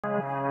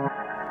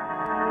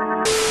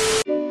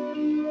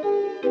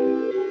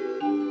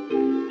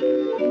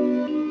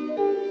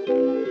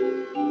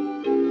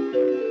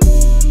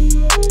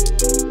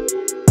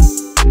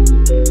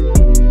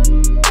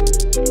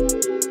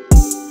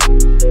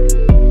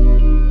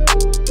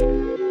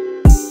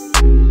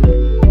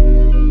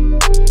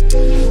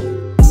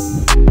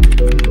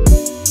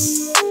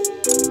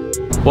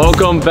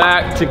Welcome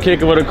back to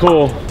Kicking with a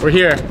Cool. We're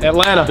here,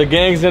 Atlanta. The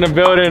gang's in the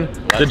building.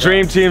 The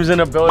dream team's in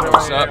the building.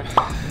 What's up?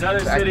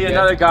 Another city,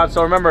 another God.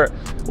 So remember,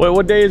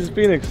 what day is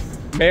Phoenix?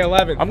 May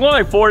 11th. I'm going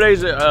like 4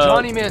 days.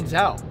 Johnny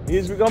Manziel.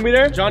 He's gonna be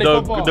there? Johnny the,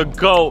 Football. The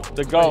GOAT,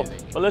 the GOAT.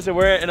 But listen,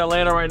 we're in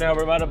Atlanta right now.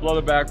 We're about to blow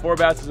the back. 4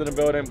 Bastards in the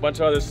building. A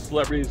bunch of other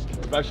celebrities,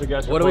 special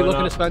guests. What are we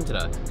looking to spend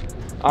today?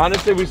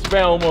 Honestly, we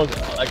spent almost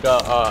like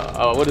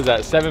what is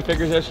that, 7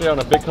 figures yesterday on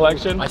a big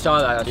collection. I saw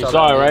that. You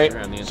saw it, right?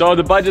 So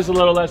the budget's a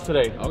little less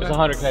today. Okay. It's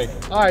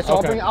 100K. All right, so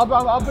okay.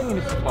 I'll bring you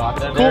to some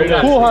spots.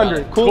 Cool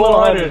 100. Cool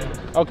 100.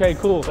 Okay,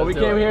 cool. So we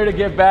came here to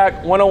give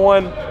back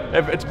 101.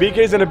 If it's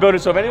BK's in the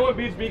building, so if anyone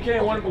beats BK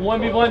in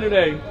 1v1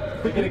 today,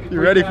 you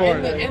ready for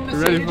it? In the You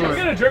ready same for can we it?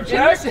 get a drip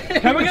check?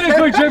 Can we get a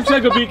quick drip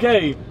check of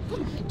BK?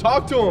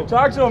 Talk to him.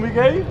 Talk to him,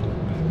 BK.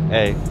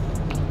 Hey,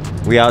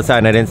 we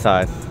outside, not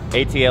inside.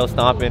 ATL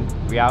stomping.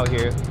 We out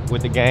here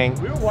with the gang.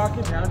 We were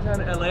walking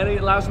downtown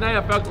Atlanta last night.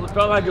 I felt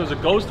like it was a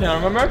ghost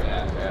town. Remember?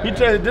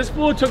 This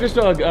fool took us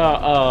to a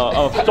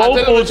soul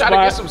food spot. To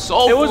get some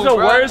soul it was food, the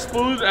bro. worst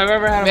food I've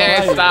ever had in my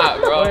life. Man,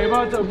 stop, bro.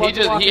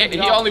 He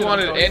He only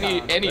wanted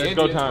any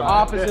go time.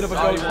 Opposite of a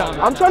ghost town.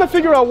 I'm trying to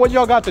figure out what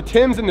y'all got the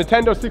Tims and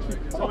Nintendo 60.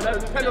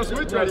 Nintendo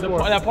Switch ready for.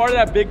 That part of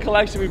that big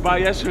collection we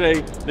bought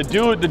yesterday, the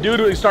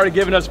dude started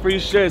giving us free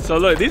shit. So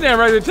look, these ain't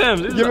regular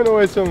Tims. These Giving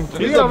away some.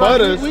 We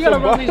gotta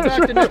run these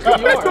back to next New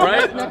York,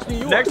 right? Next New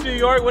York. Next New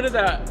York, what is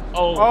that?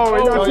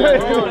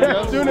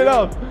 Yeah. Tune it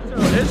up.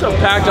 It's a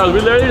packed house. We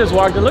literally just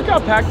walked in. Look how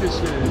packed this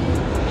shit is.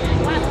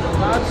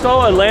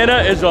 Godso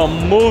Atlanta is a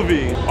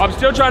movie. I'm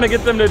still trying to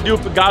get them to do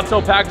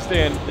Godso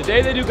Pakistan. The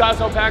day they do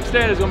Godso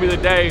Pakistan is gonna be the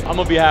day I'm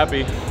gonna be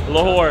happy.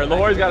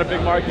 Lahore's got a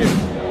big market.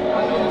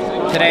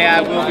 Today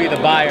I will be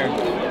the buyer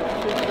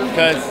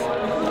because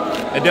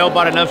Adele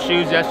bought enough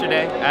shoes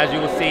yesterday, as you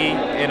will see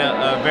in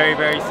a very,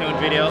 very soon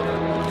video.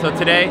 So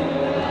today,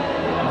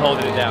 I'm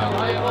holding it down.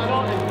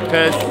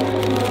 Because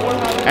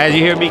as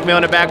you hear Meek Mill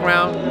in the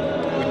background,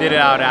 we did it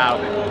out of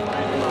album.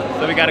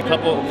 So we got a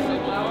couple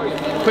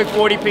quick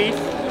 40 piece.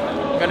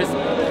 Gonna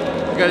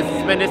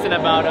spend this in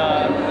about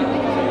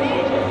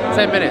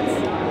 10 minutes.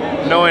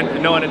 Knowing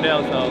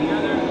Adele, so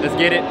let's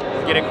get it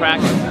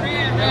cracking.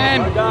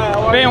 Man,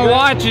 been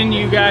watching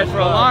you guys for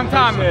a long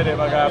time. Appreciate it,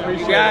 my guy.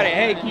 Appreciate You got it.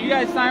 Hey, can you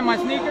guys sign my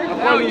sneakers?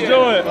 Let's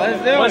do it.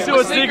 Let's see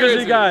what sneakers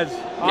you guys.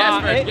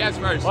 Guess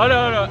first. Hold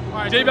on.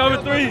 J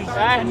Velvet 3s.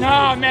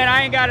 No, man,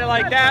 I ain't got it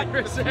like that.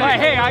 But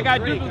hey, I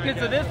got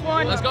duplicates of this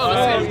one. Let's go.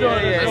 Let's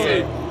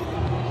see.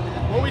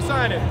 What we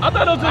signing? I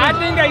thought those were I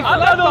think they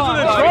slept on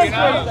the those, trunk.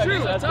 you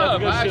know? That's Tough. a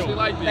good I actually shoe.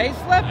 like these. They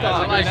slept I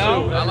on, like you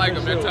know? I like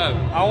them big time.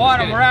 I want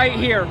them right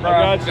here, bro.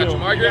 I got Got your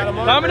marker?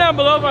 Comment down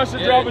below if I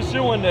should drop a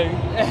shoe one day.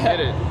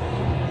 Get it.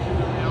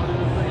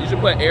 You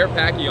should put Air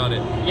Packy on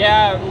it.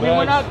 Yeah, we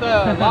went out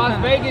to Las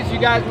Vegas. You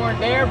guys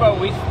weren't there, but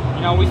we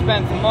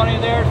spent some money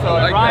there. So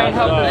I like Ryan that.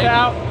 helped us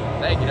out.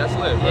 Thank you. That's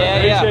lit, bro.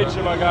 Yeah. Appreciate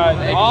you, my guy.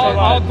 Thank you so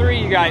All much. 3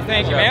 of you guys.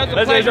 Thank you, man. It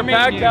was a There's pleasure a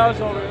packed meeting you. house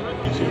over here.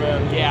 Look at you,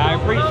 man. Yeah, I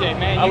appreciate it,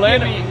 man. You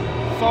Atlanta. give me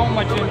so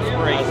much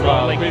inspiration. That's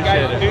right. Like, you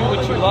guys Appreciate it. do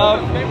what you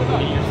love, and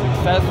you're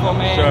successful,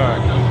 man. Sure.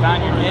 You found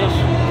your niche.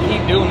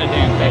 Keep doing the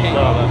damn thing.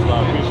 That's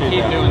love. Appreciate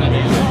Keep that. doing the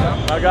damn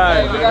thing. My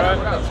guy. We got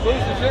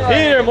exclusive shit right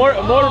Here,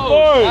 Motor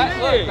Force.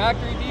 Look,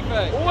 factory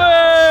defect.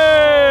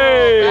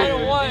 Way!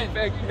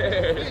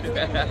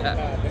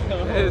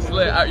 It's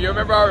lit. You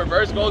remember our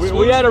reverse gold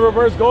We had a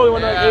reverse goalie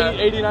one like Yeah.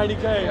 80,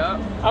 90K. Yeah.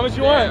 How much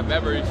you Yeah, want?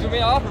 memories. Give me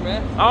an offer,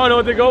 man. I don't know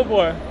what they go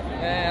for.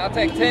 Man, I'll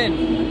take 10.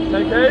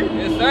 10K?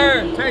 Yes,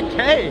 sir.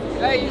 10K.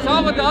 Hey, you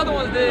saw what the other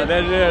ones did.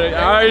 I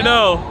already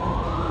know.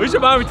 We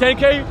should buy for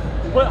 10K,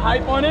 put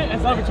hype on it, and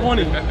sell for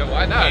 20.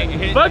 Why not?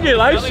 Fuck it,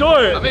 life's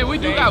short. I mean, we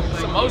do got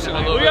some motion a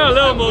little bit. We got a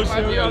little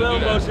motion. We got a little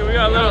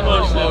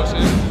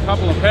motion.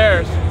 Couple of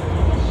pairs.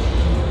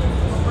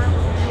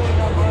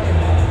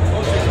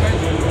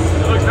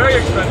 It looks very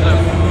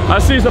expensive. I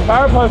see some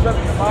power pumps up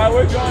in the fire.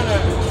 We're going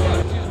at.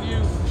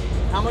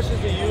 How much is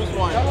the used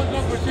one? That one's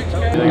up for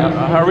 6K.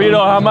 Harito,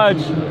 how much?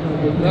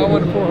 That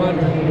one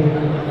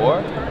 400.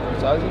 What?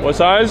 Size? What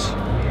size?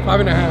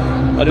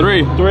 5.5. A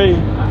 3. 3.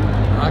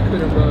 I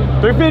couldn't, bro.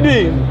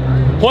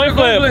 350. Point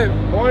flip.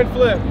 Coin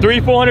flip.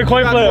 300-400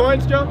 coin Got flip.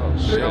 coins, Joe?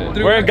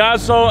 We're in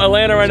Godso,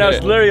 Atlanta right now. Let's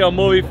It's get it. literally a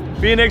movie.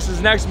 Phoenix is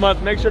next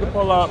month. Make sure to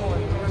pull up.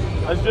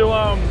 Let's do 3-4.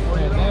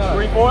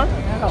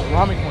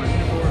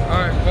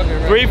 Alright, fuck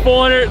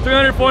it.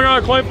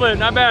 300-400 coin flip.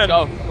 Not bad.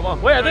 Go. Come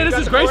on. Wait, I think this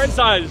is Grace's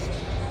size.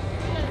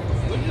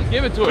 Just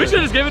give it to her. We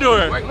should just give it to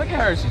her. Look at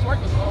her. She's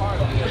working so hard.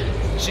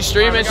 She's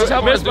streaming. She's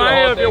helping us Miss do the whole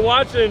Maya, if you're thing.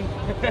 watching.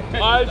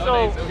 Alright,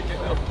 so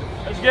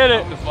let's get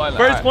it.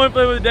 First coin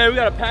flip of the day. We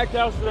got a packed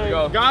house today.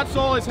 God's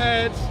soul is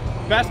heads.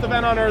 Best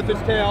event on earth is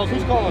tails.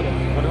 Who's calling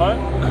it? What?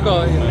 I'm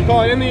calling it.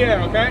 Call it in the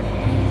air, okay?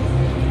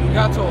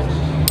 Got told.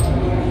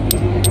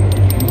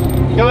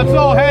 God's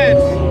soul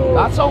heads.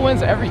 Gatso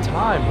wins every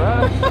time, bro.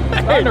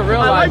 I'm starting to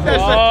realize I like that.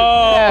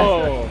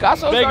 Oh.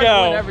 Gatso's Big starting to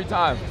L. win every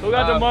time. Who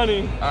got the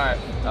money? Alright.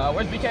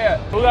 Where's BK at?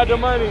 Who got the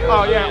money?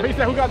 Oh, yeah. He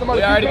said, who got the money?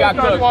 We already got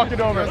cooked.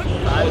 Walking over.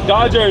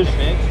 Dodgers.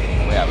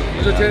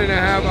 It's a 10.5.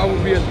 I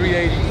would be a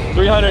 380.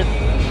 300.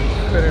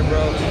 couldn't,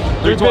 bro.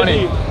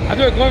 320. I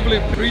do a coin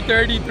flip.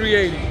 330,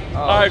 380.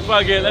 All right,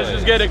 fuck it. Let's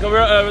just get it. Come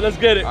here, let's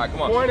get it. All right,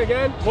 come on. Point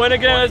again. Point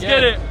again. Let's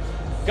get it.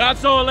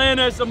 Gatso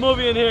Atlanta. It's a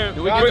movie in here.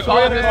 Do we get to call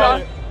it this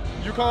time?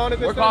 You calling it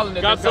this We're time? calling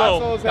it this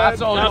time. Gatso. Gatso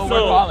is what we're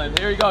calling.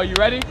 Here you go. You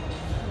ready?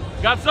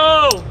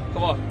 Gatso.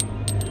 Come on.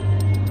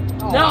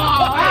 No!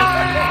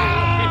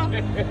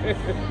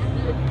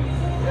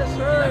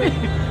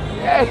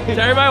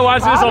 To everybody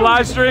watching this on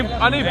live stream,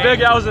 I need big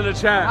L's in the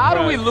chat. How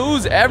do we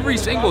lose every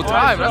single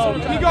time? That's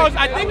what He goes,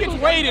 I think it's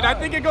weighted. I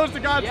think it goes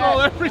to God's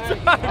soul every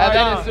time. And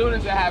then as soon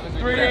as it happens,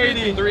 we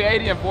 380.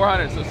 380 and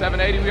 400. So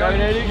 780 we are.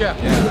 780?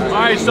 Yeah. All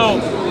right, so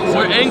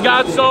we're in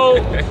Gatso,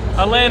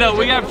 Atlanta.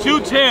 We have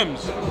 2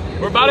 Tims.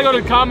 We're about to go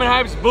to Common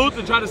Hype's booth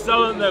and try to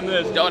sell them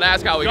this. Don't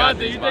ask how we got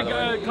Jonathan, these. you think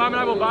Common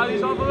Hype will buy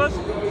these off of us?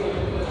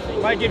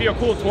 Might give you a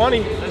cool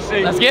 20. Let's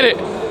see. Let's get it.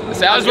 It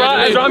sounds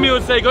As good. Rami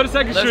would say, go to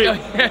 2nd Street.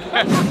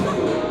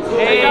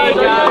 Hey guys, are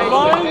you guys.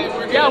 fine?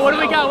 Yeah, what do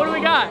we got? What do we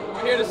got?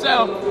 We're here to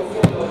sell.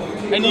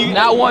 And you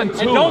Not 1, 2.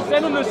 And don't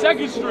send them to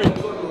 2nd Street.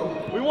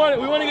 We want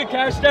to get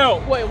cashed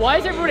out. Wait, why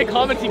is everybody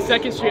commenting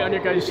 2nd Street on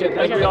your guys' shit?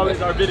 Like we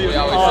always our videos. We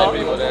always send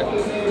people there.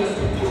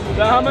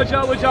 So how much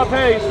would y'all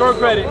pay? Store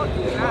credit.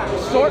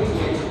 Sort.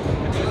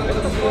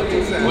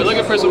 We're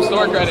looking for some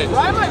store credit.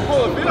 I might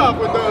pull a bit off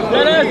with those.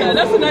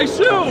 That's a nice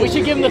shoe. We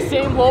should give them the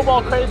same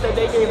lowball credit that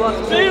they gave us.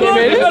 See, look,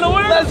 you gotta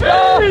wear Let's it.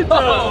 go.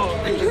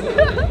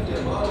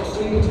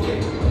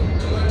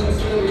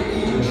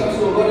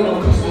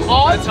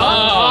 Odds.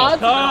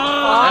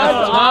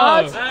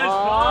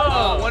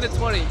 Odds. 1 to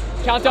 20.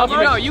 Count down.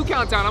 No, you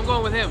count down. I'm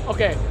going with him.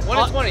 Okay. 1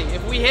 to 20.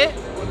 If we hit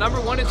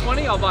number 1 to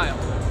 20, I'll buy him.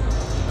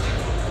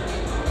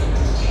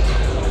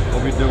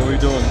 What we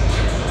doing?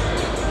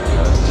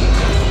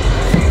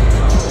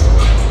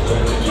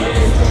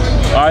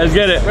 All right, let's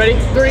get it. Ready?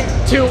 3,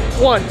 2,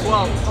 1.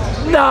 12.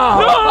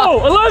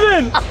 No,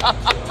 11.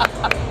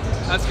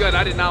 That's good.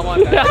 I did not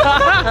want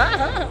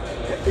that.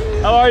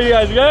 How are you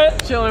guys? Good?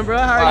 Chilling, bro.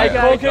 How are you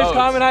guys? CoolKicks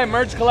Common Hype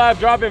merch collab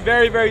dropping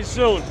very, very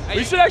soon.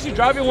 We should actually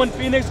drop it when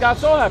Phoenix Got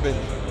Soul happened.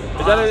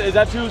 Is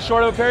that too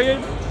short of a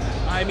period?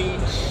 I mean,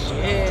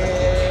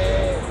 shit.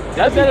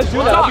 That's better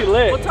too. That'll be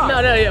lit. We'll talk. No,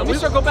 yeah. We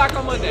circle back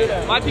on Monday.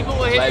 My people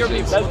will hit your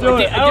people. Let's do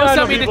it. Gil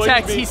sent me the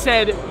text. He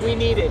said, we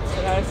need it.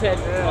 And I said,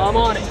 well, I'm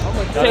on it. I'm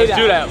going to say Let's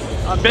do that.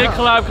 Big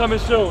collab coming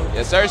soon.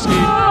 Yes, sir, Ski.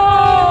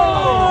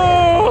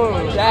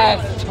 Oh!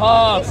 That's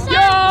tough.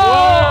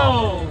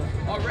 Whoa!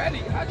 Already?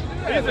 How'd you do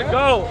that? He's a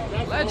go.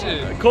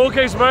 Legend.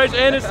 CoolKicks merch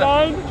and it's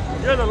signed.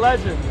 You're the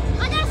legend.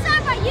 I got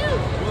signed by you.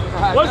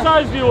 What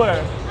size do you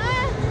wear?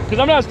 Because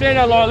I'm not staying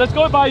that long. Let's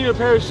go buy you a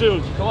pair of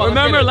shoes. on,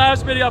 Remember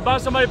last video, I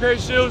bought somebody a pair of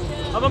shoes.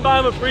 I'm going to buy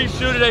him a free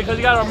shoe today because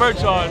he got our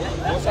merch on.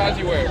 What size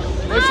you wear?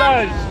 What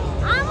size?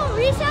 I'm a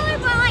reseller,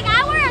 but like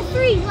I wear a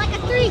 3, like a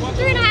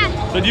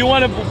 3.5. So do you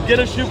want to get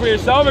a shoe for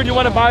yourself or do you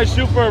want to buy a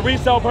shoe for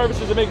resale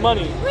purposes to make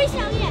money?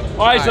 Resell, yeah.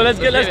 All right, so let's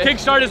get it.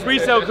 kickstart his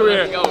resale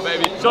career. Let's go,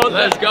 baby. So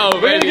let's go,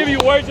 We're going to baby. give you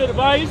words of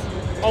advice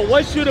on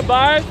what shoe to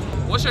buy.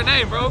 What's your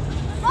name, bro?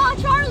 Oh,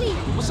 Charlie.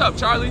 What's up,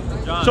 Charlie?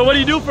 So what do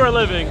you do for a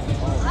living?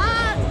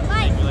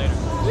 Like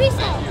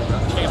resell.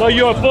 So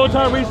you're a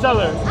full-time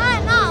reseller.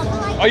 No, but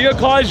like. Are you a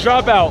college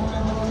dropout?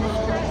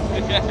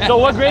 So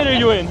what grade are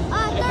you in?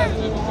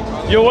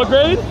 3rd. You're what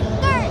grade?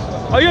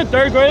 3rd. Oh, you're in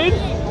 3rd grade?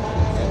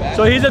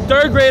 So he's a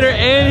 3rd grader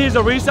and he's a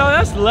reseller?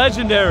 That's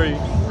legendary.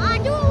 I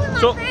do it with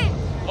my friend.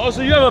 Oh,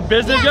 so you have a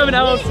business? You have an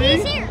LLC?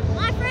 He's here,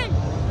 my friend.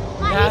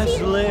 That's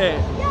here. lit.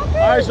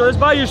 Yeah, All right, so let's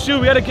buy your shoe.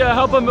 We gotta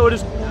help him with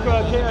his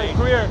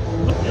career.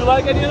 You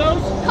like any of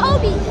those?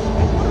 Kobe.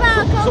 What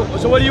about Kobe?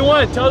 So what do you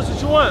want? Tell us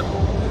what you want.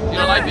 You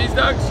don't like these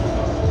ducks?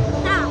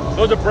 No.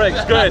 Those are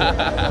breaks, good.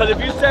 Because if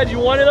you said you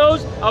wanted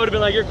those, I would have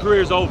been like, your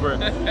career's over.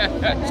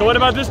 So what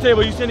about this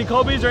table? You see any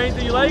Kobe's or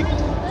anything you like?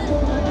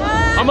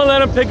 I'm gonna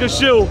let him pick a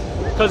shoe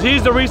because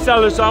he's the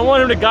reseller, so I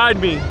want him to guide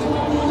me.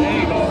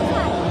 There you go.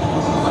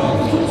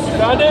 You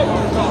found it?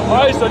 All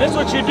right, so this is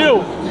what you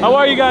do. How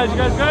are you guys? You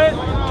guys good?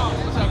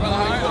 What's up, brother?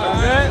 How you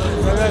doing? Good?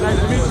 Good, nice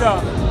to meet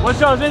y'all. What's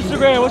y'all's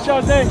Instagram? What's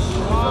y'all's name?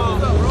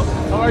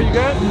 How are you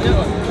good?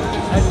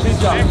 Nice to meet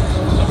y'all.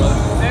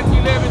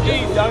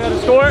 Blvd. Y'all got a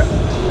store? We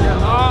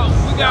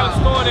got a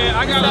store there.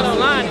 I got it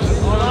online.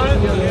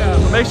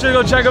 Yeah. Make sure you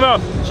go check him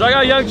out. So I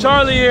got young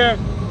Charlie here.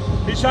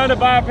 He's trying to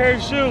buy a pair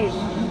of shoes.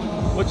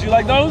 Would you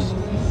like those?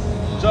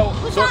 So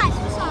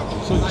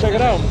check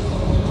it out.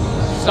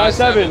 Size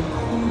 7.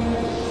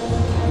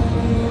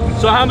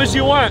 So how much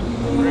you want?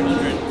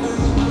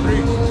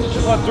 300.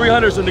 You want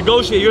 300, so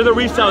negotiate. You're the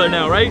reseller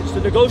now, right? So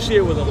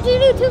negotiate with them.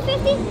 Did you do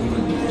 250? I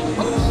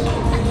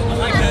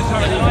like that,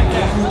 Charlie. I like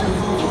that.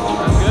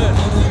 That's good.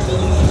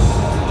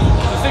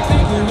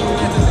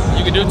 260?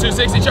 You can do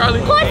 260,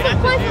 Charlie? Quite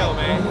Deal,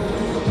 man.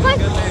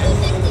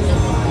 260.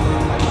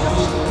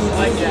 I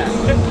like that.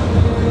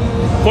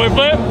 Coin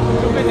flip?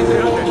 250,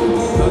 300.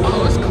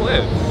 Oh, it's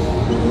clip.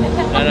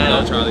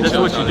 No, Charlie. This is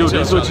what you do.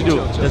 This is what you do.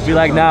 Just be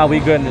like, nah, we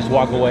good, and just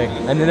walk away.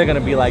 And then they're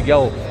gonna be like,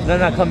 yo, no,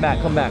 come back.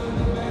 I'm good.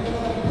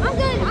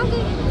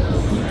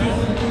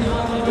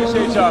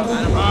 Appreciate y'all. All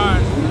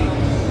right.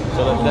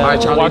 So All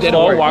right,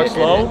 Charlie, walk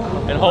slow,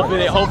 and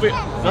hopefully,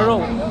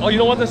 No. Oh, you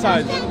don't want this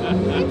size?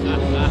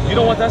 You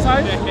don't want that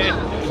size? Hey,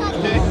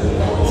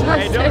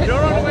 don't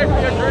run away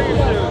from your dreams,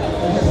 dude.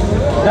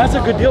 That's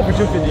a good deal for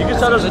 250. You can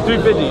sell those at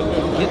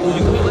 350.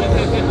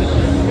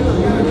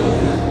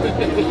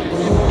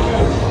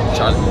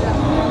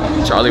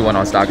 Charlie went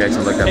on StockX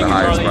and looked at the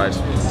highest price.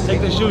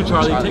 Take the shoe,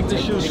 Charlie. Take the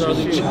shoe,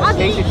 Charlie. I'll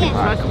take it.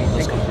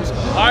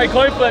 All right,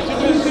 coin flip.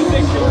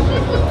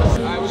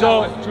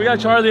 So we got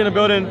Charlie in the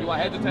building.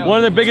 One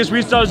of the biggest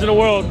resellers in the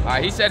world. All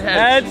right, he said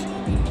heads.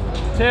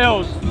 Heads,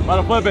 tails. About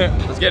to flip it.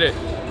 Let's get it.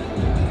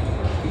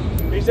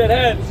 He said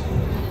heads.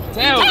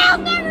 Tails. Tails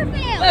never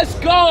fail. Let's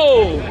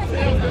go.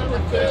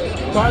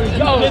 Charlie, you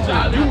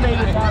made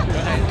it happen.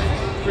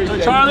 So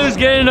Charlie's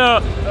getting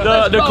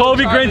the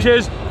Kobe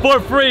Grinches for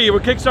free. We're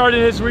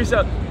kickstarting his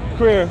resale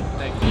career.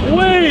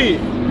 Wait!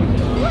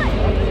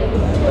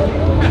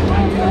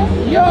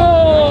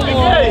 Yo!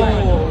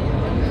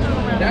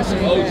 That's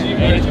some OG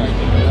merch.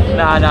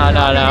 Nah.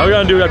 We're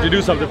gonna have to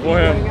do something for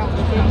him.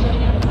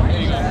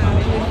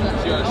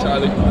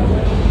 Charlie.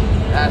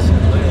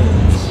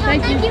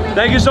 Thank you.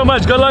 Thank you so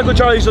much. Good luck with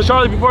Charlie. So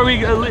Charlie, before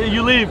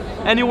you leave,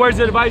 any words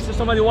of advice to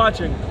somebody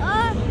watching?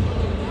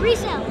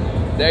 Resell.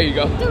 There you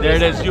go. There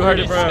it is. You heard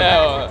it from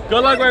him.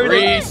 Good luck with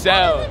everything.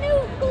 Resell.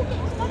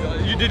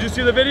 Did you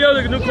see the video?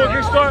 The new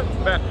CoolKicks store?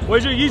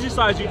 Where's your Yeezy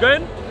size? You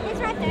good? It's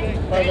right there.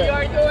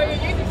 Perfect.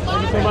 Thank you so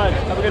much.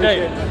 Have a good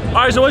day. All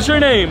right, so what's your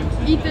name?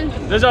 Ethan.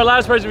 This is our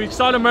last person. We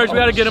saw the merch. We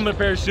got to get him a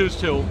pair of shoes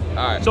too. All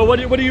right. So what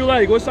do you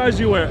like? What size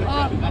do you wear?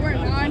 I wear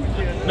 9.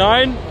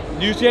 9?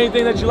 Do you see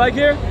anything that you like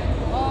here?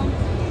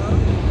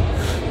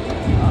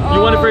 You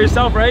want it for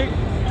yourself, right?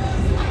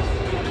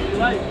 You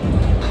like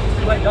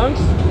dunks?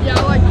 Yeah,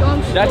 I like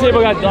dunks. That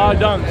table got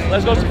dunks.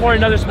 Let's go support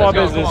another small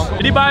business.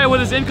 Did he buy it with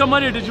his income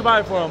money or did you buy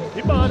it for him?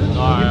 He bought it.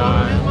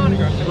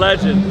 Alright.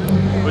 Legend.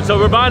 So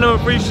we're buying him a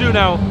free shoe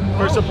now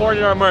for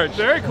supporting our merch.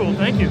 Very cool,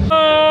 thank you.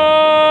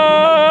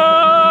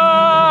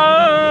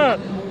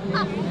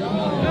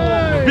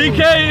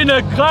 BK in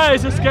the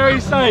class, a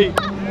scary sight.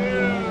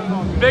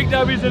 Big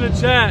W's in the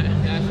chat.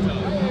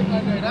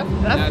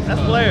 That's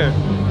flair.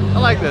 I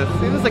like this.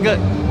 See, this is like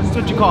this is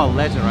what you call a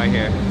legend right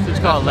here. This is what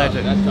you call a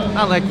legend.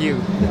 I like you.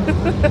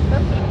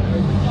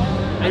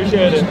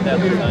 Appreciate it.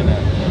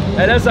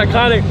 Hey, that's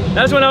iconic.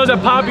 That's when I was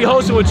at Poppy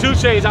hosting with 2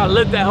 Chainz. I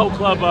lit that whole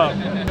club up.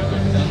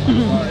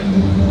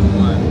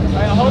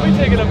 Hey, I hope we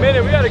taking a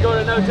minute. We gotta go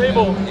to another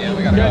table. Yeah,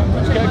 we gotta go.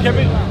 Can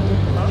we?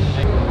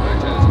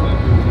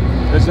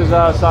 This is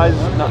size 8.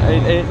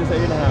 This is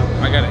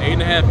 8.5. I got an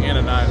 8.5 and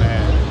a 9.5. I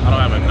don't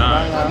have a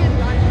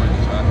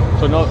 9.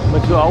 So no,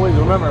 but you always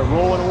remember,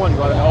 rule 101. You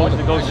gotta always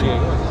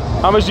negotiate.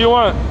 How much do you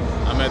want?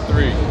 I'm at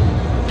 3.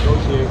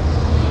 Negotiate.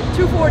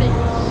 240.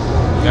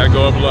 Gotta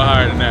go up a little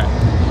higher than that.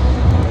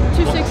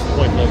 260.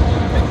 Point flip.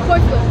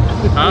 Point flip.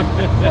 Huh?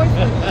 Point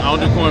flip. I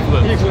don't do coin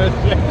flips.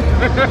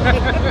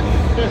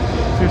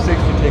 260,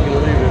 take it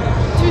or leave it.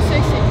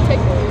 260.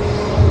 Take it.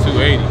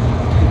 280.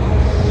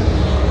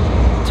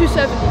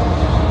 270.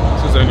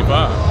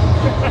 275.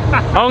 I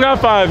don't got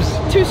 5s.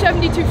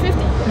 270.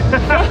 250.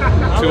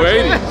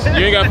 280.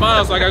 You ain't got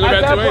 5, so I gotta go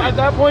back to 280. At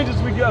that point,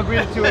 just we agree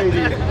to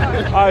 280.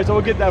 All right, so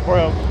we'll get that for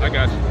him. I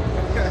got you.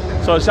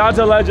 So shout out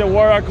to Legend,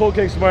 wore our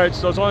CoolKicks merch.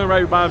 So it's only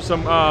right we buy him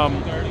some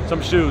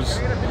shoes.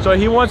 So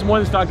he wants more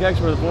than StockX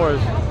for the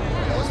floors.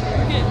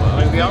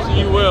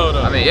 You will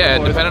though. I mean, yeah,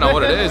 depending on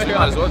what it is, you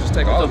might as well just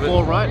take all of it.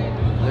 Full run.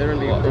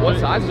 Literally. What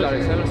sizes are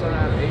they? 7,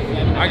 7.5,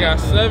 8? I got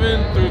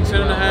 7 through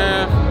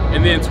 10.5,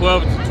 and then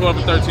 12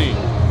 and 13.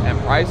 And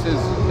prices,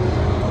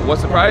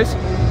 what's the price?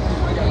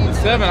 The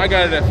 7, I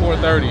got it at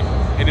 430,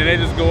 and then they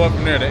just go up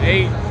from there. The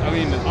 8, I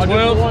mean the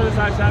 12. 4 on the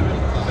size 7.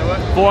 So what?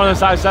 4 on the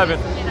size 7.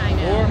 4?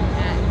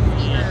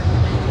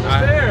 It's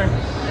there.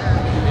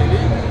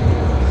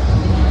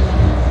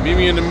 Meet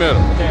me in the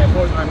middle. Okay,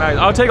 4 is nice.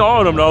 I'll take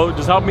all of them though.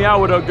 Just help me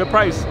out with a good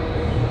price.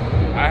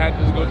 I had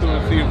to just go through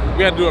and see.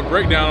 We had to do a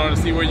breakdown on it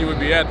to see where you would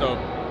be at though.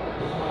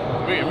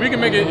 We can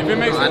make it if it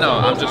makes sense. I know.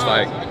 I'm just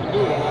like.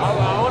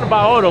 I want to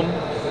buy all of them.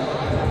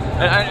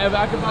 And if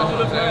I can buy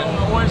the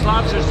orange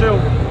lobsters too.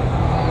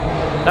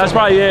 That's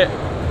probably it.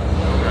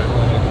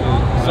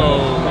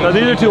 So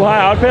these are too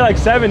high. I'd pay like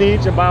 7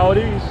 each and buy all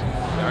these.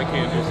 I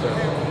can't do so.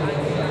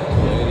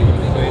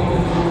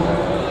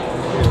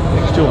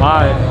 It's too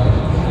high.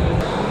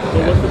 So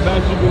what's the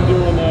best you can do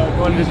on the? You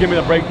want to just give me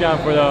the breakdown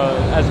for the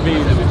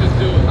SBs?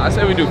 I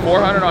say we do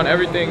 400 on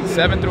everything,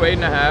 7 through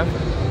 8.5,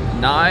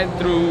 9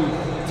 through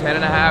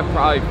 10.5,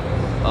 probably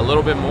a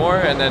little bit more,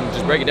 and then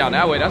just break it down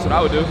that way. That's what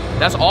I would do.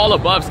 That's all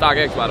above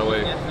StockX, by the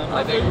way.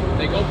 Like they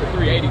go for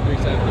 380,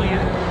 370.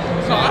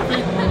 So I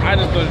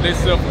just thought they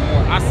sell for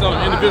more. I sell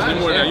them individually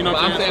more now. You know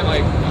what I'm saying?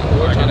 Like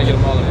we're trying to get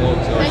them all in bulk.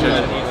 So Thank you.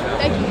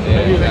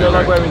 Thank you. Good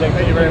luck with everything.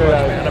 Thank you very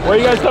much. Where are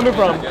you guys coming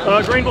from?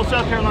 Greenville,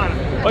 South Carolina.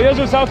 Oh, you guys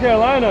from South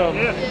Carolina?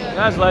 Yeah.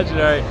 That's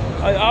legendary.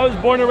 I was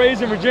born and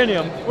raised in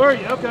Virginia. Where are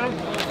you? Okay.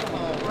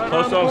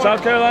 Close to home.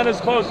 South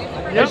Carolina's close.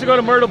 I used to go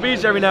to Myrtle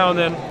Beach every now and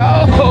then.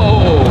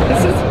 Oh!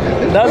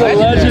 That's a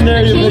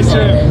legendary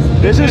picture.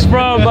 This is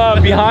from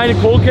behind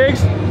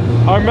CoolKicks.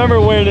 I remember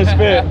wearing this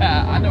fit.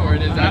 I know where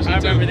it is. Actually. I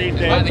remember these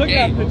days.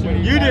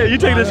 You did. You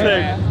take this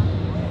thing.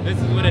 This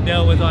is when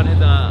Adele was on his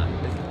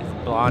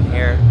blonde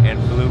hair and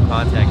blue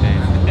contact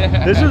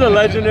lens. This is a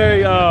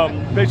legendary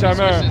picture. I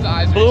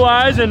remember. Blue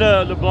eyes and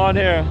the blonde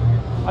hair.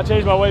 I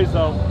changed my ways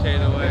though.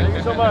 Changed the way. Thank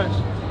you so much.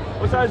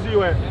 What size do you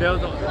wear?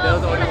 Those only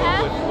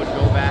one would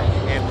go back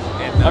and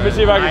let me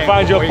see if I can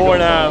find you a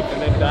 4.5.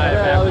 And then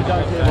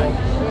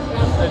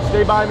And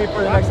stay by me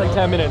for the next like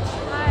 10 minutes.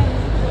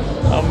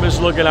 I'm just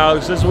looking out.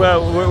 This is where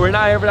we're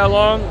not here for that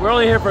long. We're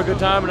only here for a good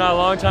time, but not a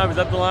long time. Is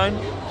that the line?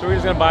 So we're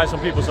just gonna buy some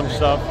people some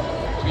stuff.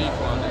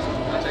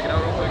 Check it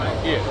out real quick.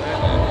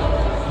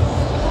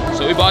 Yeah.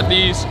 So we bought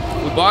these.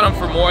 We bought them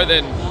for more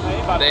than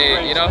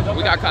they, you know,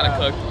 we got kind of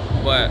cooked,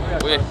 but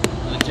we're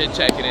legit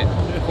checking it.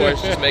 Of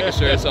course, just making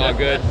sure it's all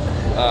good.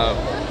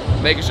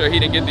 Making sure he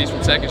didn't get these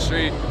from 2nd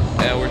Street,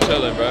 and we're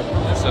chilling, bro.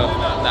 So,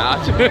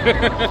 nah.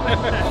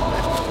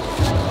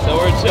 So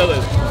we're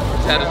chilling.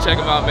 Just had to check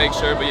them out, make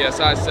sure, but yeah,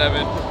 size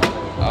 7.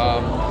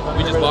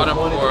 We just bought them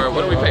for,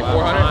 what did we pay,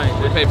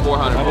 400? We paid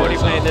 400 for it,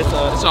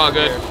 so it's all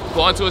good.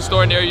 Going to a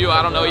store near you,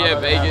 I don't know yet,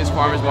 Vegas,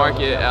 Farmers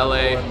Market,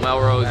 LA,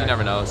 Melrose, you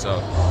never know,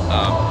 so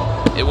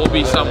it will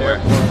be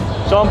somewhere.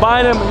 So I'm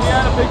buying them, he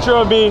had a picture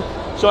of me,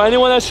 so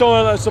anyone that's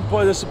showing the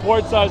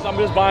support size, I'm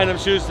just buying them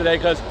shoes today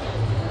because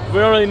we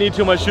don't really need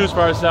too much shoes for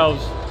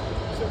ourselves.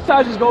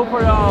 I just go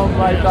for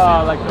like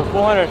the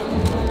 400.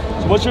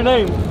 So what's your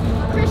name?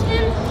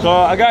 Christian. So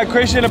I got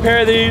Christian a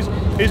pair of these.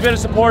 He's been a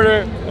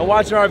supporter and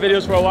watching our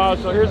videos for a while.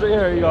 So here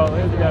you go.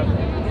 Here's the guy.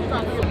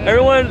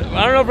 Everyone,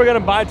 I don't know if we're gonna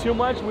buy too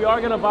much. We are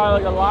gonna buy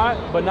like a lot,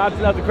 but not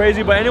the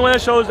crazy. But anyone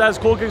that shows that's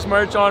CoolKicks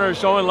merch on or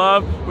showing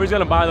love, we're just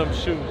gonna buy them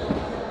shoes.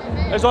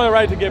 It's only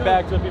right to get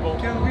back to people.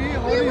 We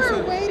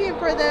were waiting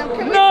for them.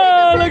 Can we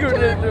no, take a look,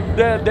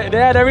 picture? they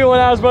had everyone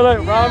else, brother.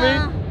 Yeah.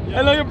 Rami,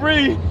 and look at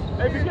Bree,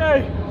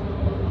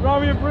 APK,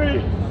 Rami and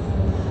Bree.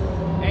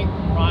 Hey,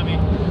 Rami.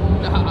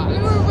 We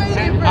were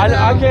waiting for I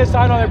them. can't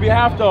sign on their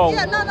behalf though.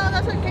 Yeah, no,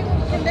 that's okay.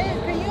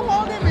 Can you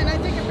hold him and I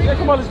take a picture? Yeah,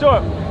 come on, let's do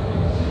it.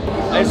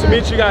 Nice to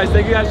meet you guys.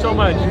 Thank you guys so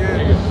much.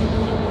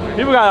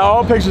 People got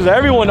all pictures of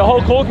everyone, the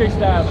whole CoolKicks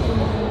staff.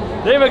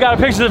 They even got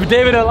pictures of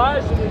David and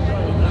Elias.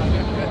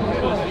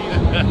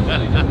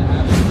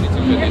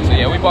 So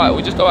yeah,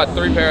 we just bought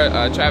 3 pair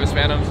of Travis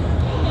Phantoms,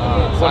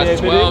 size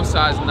 12,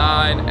 size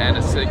 9, and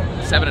a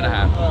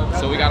 7.5.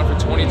 So we got them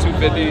for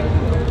 $22.50,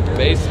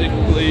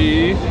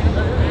 basically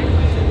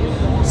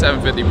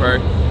 $7.50 per,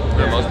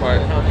 for the most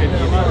part.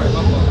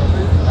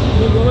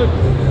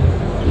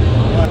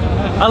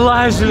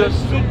 Elias is a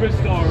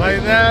superstar.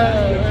 Like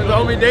that. The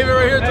homie David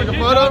right here took a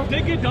photo.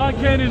 They get Don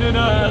Cannon and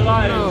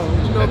Elias. No,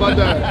 what you know about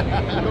that?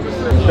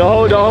 The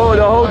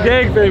whole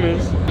gang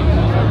famous.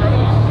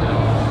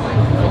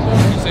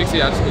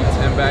 260, I just need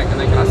 10 back, and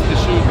then can I see the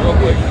shoes real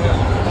quick?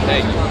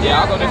 Thank you.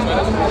 Yeah, I'll go this way.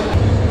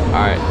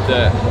 All right,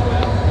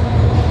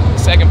 the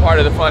second part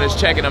of the fun is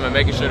checking them and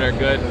making sure they're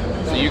good.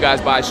 So you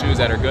guys buy shoes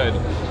that are good.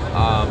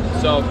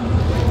 So,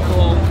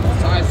 cool,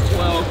 size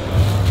 12.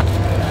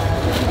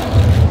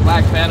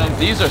 Black Phantom,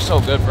 these are so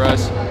good for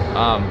us.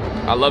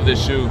 I love this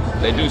shoe.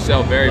 They do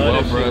sell very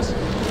well for us.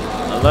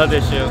 I love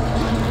this shoe.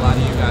 A lot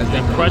of you guys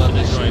definitely love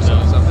this shoe, so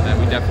it's something that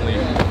we definitely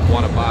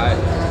want to buy,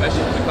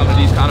 especially when we come to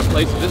these kind of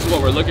places. This is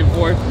what we're looking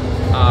for.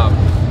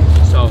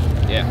 So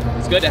yeah,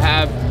 it's good to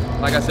have.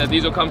 Like I said,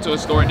 these will come to a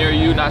store near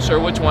you. Not sure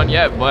which one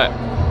yet, but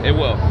it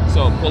will.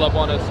 So pull up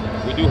on us.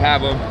 We do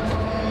have them.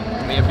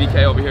 Me and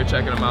BK over here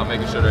checking them out,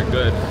 making sure they're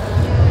good.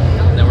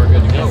 And then we're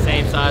good to go.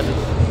 Same sizes.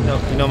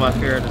 You know my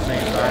fear of the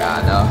same size. Yeah,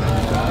 I know.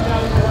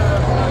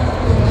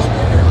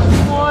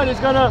 Come on, it's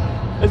gonna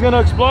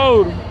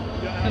explode.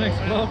 It's gonna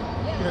explode?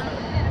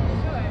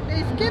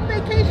 They skipped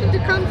vacation to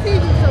come see you,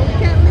 so we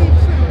can't leave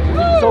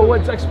soon. So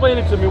explain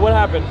it to me. What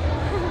happened?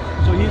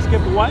 So he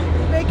skipped what?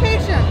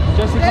 Vacation.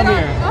 Just to come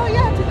here? Oh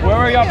yeah, to come. Where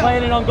are y'all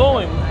planning on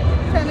going?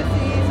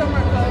 Tennessee,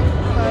 somewhere close.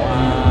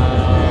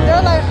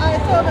 They're like, I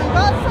told them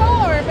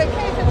Godso or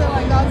vacation. They're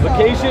like Godso.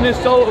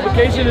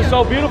 Vacation is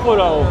so beautiful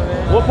though.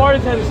 What part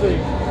of Tennessee?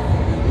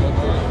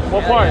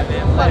 What part?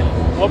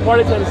 What part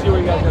of Tennessee were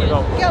you guys gonna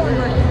go? Gallery.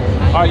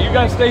 All right, you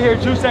guys stay here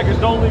 2 seconds.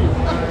 Don't leave.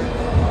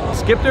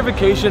 Skip their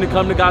vacation to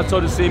come to Godso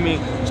to see me.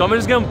 So I'm gonna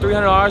just give them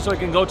 $300 so I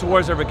can go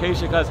towards their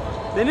vacation because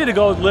they need to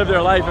go live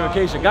their life in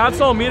vacation.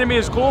 Godso meeting me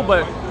is cool,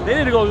 but they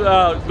need to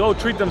go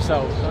treat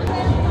themselves.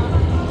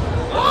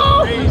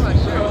 Oh! Are you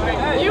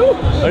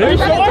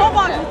sure?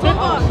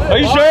 Are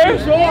you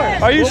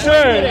sure? Are you sure?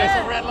 That's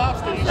a red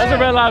lobster. That's a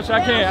red lobster.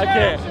 I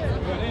can't.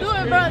 Do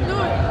it, bro. Do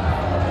it.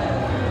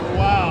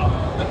 Wow.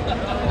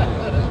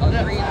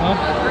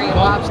 Green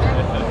lobster.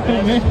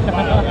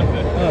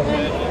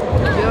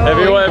 If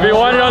you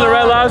wanted on the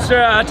red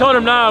lobster, I told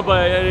him no,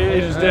 but he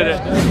just did it.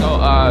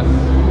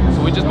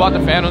 So we just bought the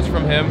Phantoms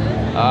from him.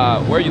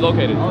 Where are you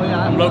located?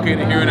 I'm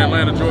located here in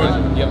Atlanta, Georgia.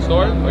 You have a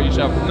store or you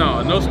shop?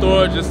 No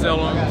store, just sell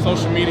on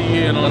social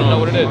media and on. I don't know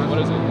what it is. What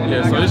is it?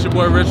 Yeah, so this your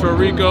boy Retro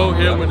Rico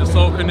here with the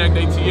Soul Connect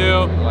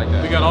ATL. I like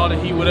that. We got all the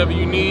heat, whatever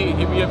you need.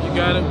 Hit me up, you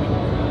got it.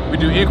 We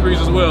do inquiries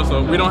as well,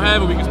 so if we don't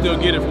have it, we can still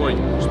get it for you.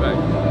 Respect.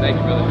 Thank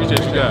you, brother.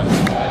 Appreciate you guys.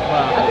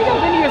 I think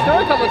I've been to your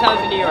store a couple of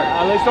times in New York.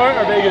 LA store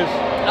or Vegas?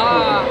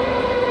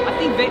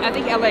 I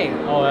think LA.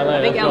 Oh, LA.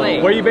 I think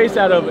LA. Where are you based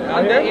out of?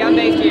 I'm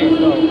based here.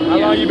 How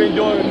long you been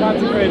doing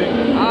concentrating?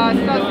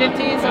 Since I was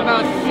 15, so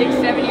about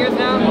 6-7 years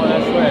now. Oh,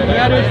 that's right. You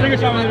gotta do a sticker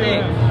shot with me.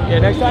 Yeah,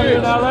 next time you're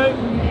in LA,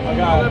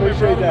 I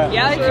appreciate that.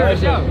 Yeah,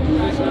 that's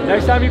true.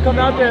 Next time you come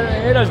out there,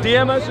 hit us,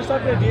 DM us or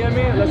something, DM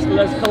me, let's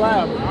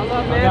collab. I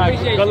love, man.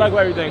 Appreciate Good luck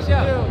with everything.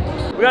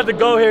 We got the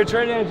go here,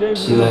 Trinidad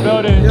James in the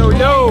building.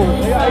 Yo.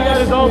 He got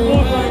his own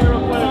booth right here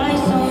real quick.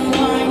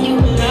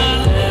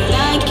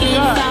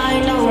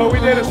 So we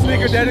did a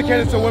sneaker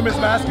dedicated to women's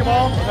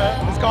basketball.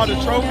 It's called the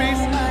Trophies.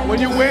 When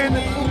you win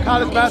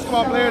College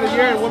Basketball Player of the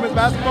Year in women's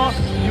basketball,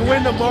 you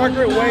win the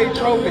Margaret Wade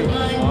Trophy.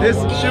 This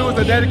shoes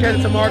are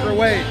dedicated to Margaret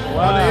Wade.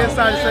 On the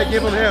inside it said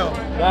 "Give 'em hell."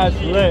 That's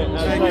lit.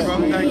 Thank you, bro.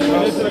 Thank you, bro.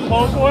 This is the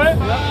code for it?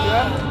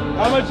 Yeah.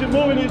 How much you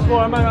moving these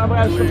for? I'm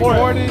gonna support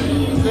 40,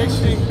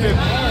 60, 50.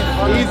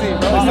 Easy,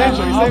 bro.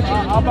 Essential.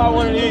 I'll buy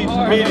one of these.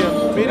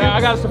 Medium. Yeah,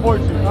 I gotta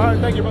support you. All right,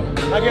 thank you, bro.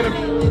 I get a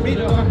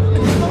medium.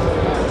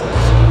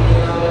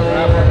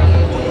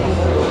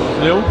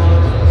 New?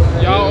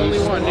 Y'all only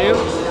want new?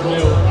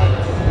 New.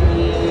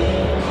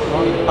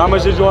 How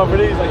much did you want for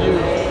these? Like you?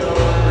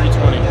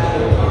 320.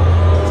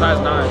 Size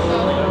 9.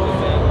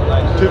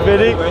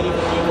 250?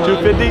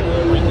 250?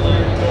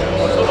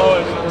 What's the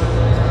lowest?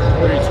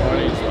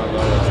 320 is my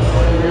lowest.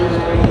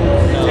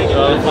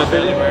 It's my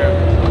belly, bro.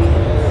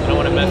 I don't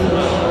want to mess it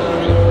up.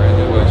 Brand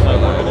new goes for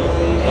like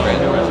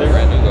 380.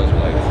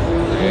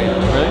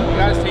 Really? You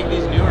guys take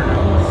these new or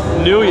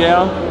no? New,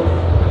 yeah.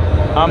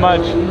 How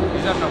much?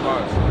 These have no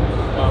box.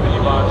 Mini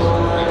box.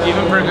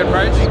 Even for a good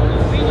price?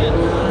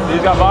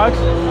 These got box?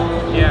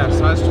 Yeah,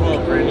 size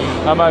 12, brand new.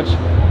 How much?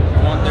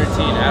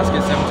 113. Ask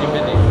it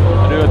 1750.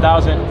 I'll do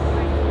 1,000.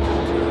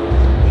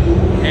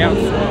 Pay out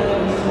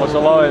 12. What's the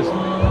lowest?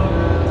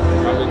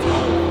 Probably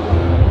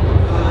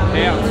 12.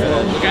 Pay out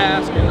 12. Look at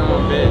asking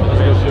on bid.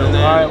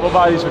 Alright, we'll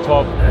buy these for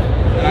 12.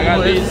 And I got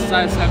these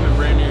size 7,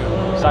 brand new.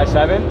 Size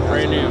 7?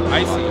 Brand new.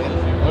 Icy.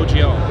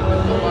 OGL.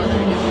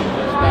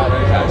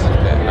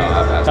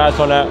 Pass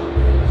on that.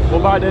 We'll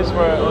buy this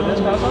for,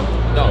 this pass on?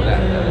 No, that.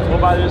 We'll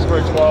buy this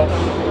for 12.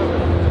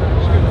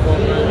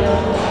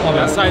 Oh,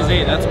 that's size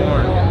 8, that's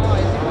worn.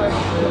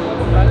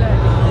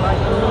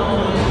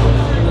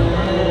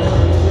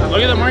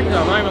 Look at the market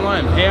though, I'm not even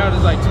lying. Payout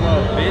is like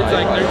 12, bid's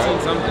like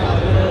 13 something.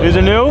 These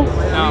are new?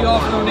 No.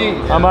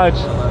 How much?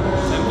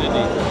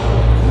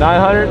 750.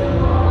 900?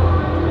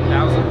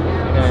 1,000.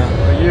 Yeah,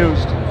 they're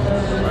used.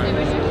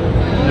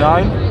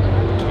 9?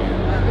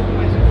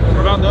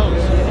 What about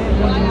those?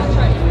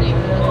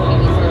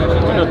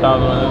 1,000.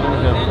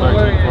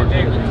 13,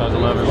 14,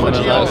 11. How much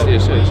you got? See a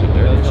shit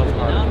there.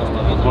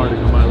 Hard to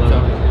come by 11.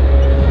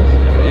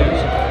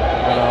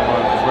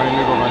 Brand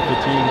new go by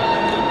 15.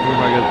 We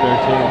might get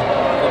 13.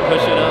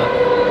 Push it up.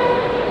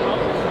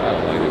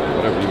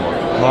 Whatever you want.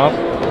 Mom?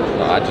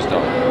 No, I don't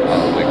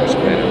think we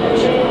should pay that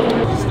much.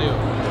 Still.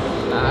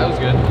 Nah, it was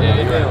good.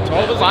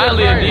 Yeah.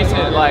 Finally a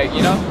decent, like,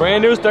 you know?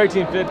 Brand new is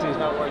 1350. It's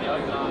not worth it. I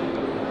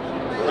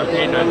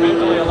paid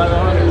 950.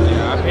 1100.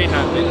 Yeah, I paid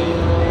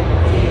 950.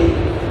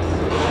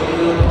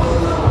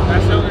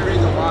 That's the only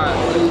reason why.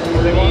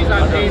 These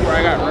I paid where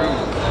I got room.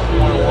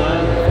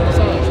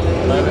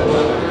 11.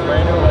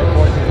 Brand new like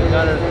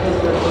 1400.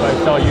 So I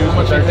sell used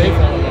for 13.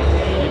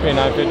 You pay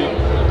 950.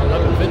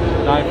 1150.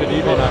 950.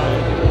 You pay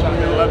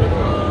 950. 11.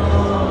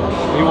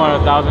 You want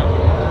 1,000?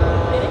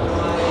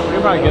 You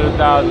can probably get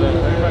 1,000.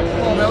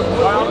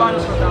 I'll buy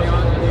this for 1,000.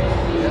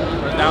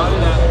 For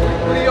 1,000?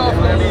 What do you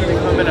offer me to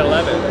come in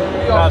 11?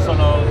 Pass on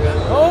those.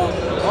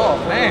 Oh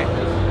man.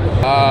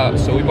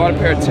 So we bought a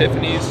pair of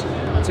Tiffany's.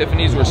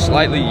 Tiffany's were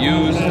slightly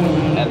used,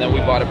 and then we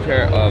bought a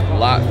pair of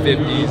Lot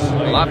 50s.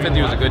 The Lot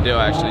 50 was a good deal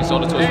actually. He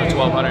sold it to us for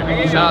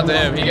 1,200. Shout out to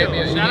him. He gave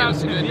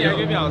us a good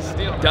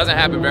deal. Doesn't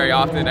happen very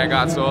often that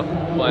got sold,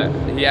 but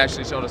he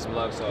actually showed us some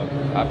love, so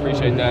I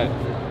appreciate that.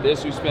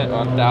 This we spent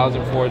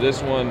 1,000 for.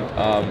 This one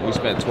we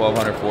spent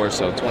 1,200 for,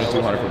 so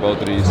 2,200 for both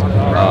of these.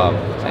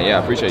 And yeah, I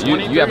apprate it.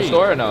 You have a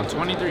store or no?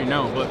 23,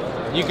 no, but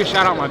you can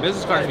shout out my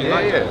business card if you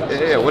like.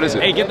 Yeah. What is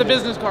it? Hey, get the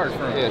business card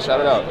from me. Yeah, shout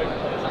it out.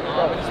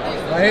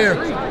 Right here.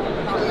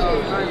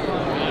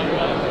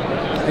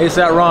 It's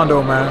that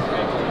Rondo, man.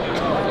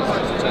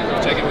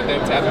 Check it with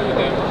them, tap it with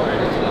them.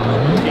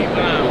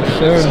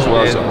 Sure. As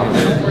well, so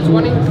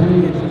 420?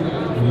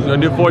 You gonna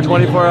do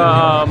 420 for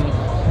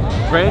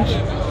range?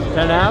 10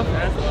 and a half?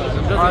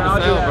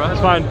 That's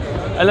fine.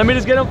 And let me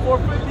just get them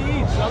 450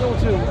 each. Other one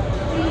too.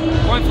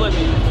 Point flip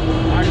me. I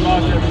already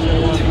lost every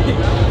single one.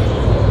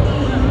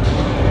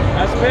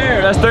 That's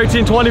fair. That's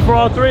 1320 for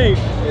all three.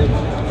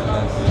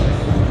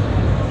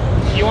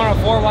 You want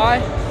a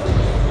 4Y?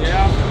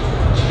 Yeah.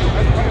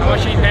 How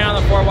much are you paying on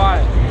the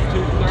 4Y?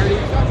 230.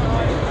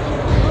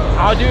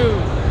 I'll do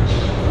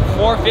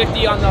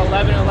 450 on the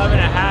 11 and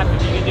a half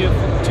if you can do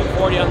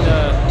 240 on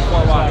the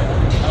 4Y.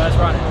 Let's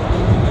run it.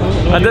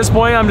 At this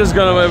point, I'm just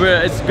gonna,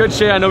 it's good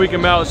shit, I know we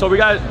can melt. So we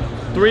got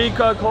 3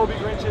 Kobe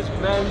Grinches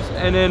men's,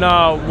 and then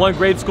 1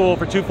 grade school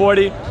for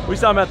 240. We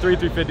sell them at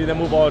 350, then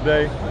move all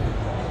day.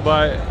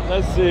 But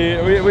let's see.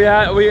 We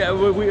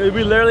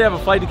literally have a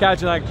flight to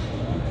catch in like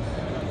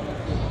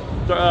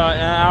an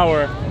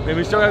hour. I mean,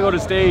 we still gotta go to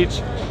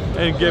stage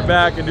and get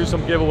back and do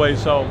some giveaways.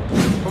 So,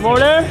 from over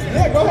there?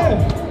 Yeah, go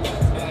ahead.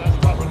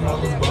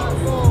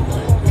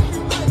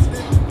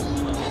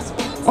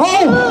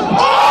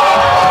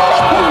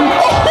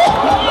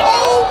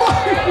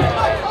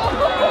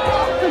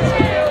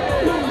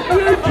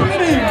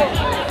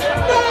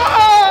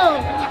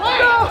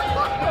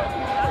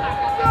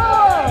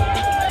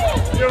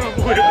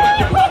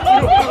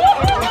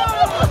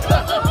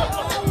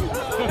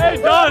 Hey,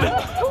 Don,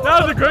 that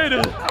was the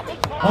greatest.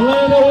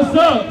 Atlanta, what's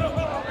up?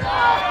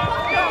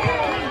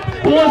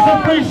 Who wants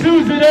some free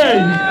shoes today?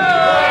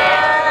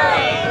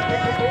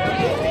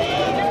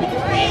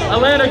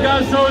 Atlanta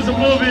got show us a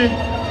movie.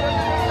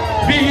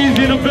 Be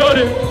Easy in the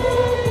building.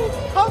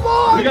 Come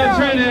on! We got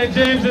Trent and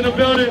James in the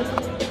building.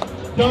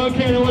 Don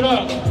Cannon, what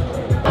up?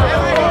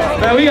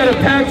 Man, we got a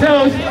packed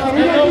house.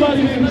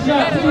 Nobody making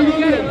shots.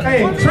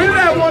 Hey,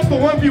 Trinidad wants the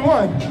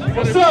 1v1.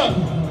 What's up?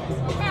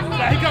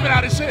 Nah, he coming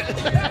out of shit.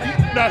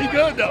 No, he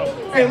good though.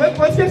 Hey,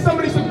 let's get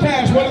somebody some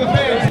cash, one of the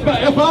fans.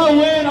 If I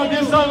win, I'll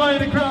give somebody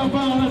in the crowd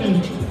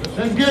 500.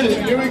 Let's get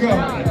it. Here we go.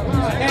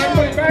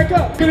 Everybody back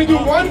up. We're gonna do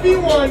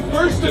 1v1,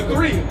 first to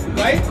 3,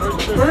 right?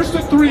 First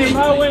to 3. If I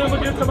win, I'm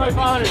gonna give somebody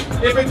 500.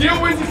 If a deal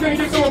wins, he's gonna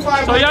give someone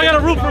 500. So y'all gotta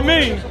root for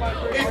me.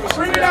 If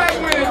Trinidad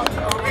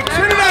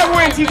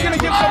wins, he's gonna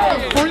give someone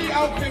a free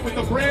outfit with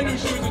the brand new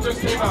shoes that just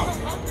came out.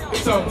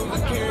 So,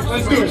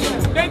 let's do it.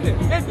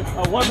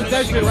 One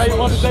possession, right?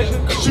 One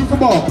possession. Shoot the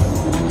ball.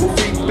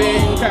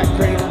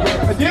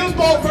 A deal's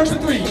ball, first to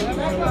 3.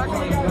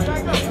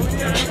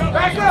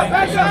 Back up,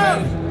 back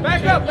up,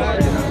 back up.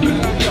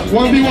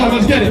 1v1,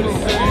 let's get it.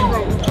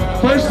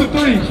 First to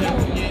 3.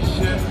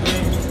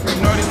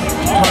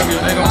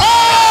 Oh!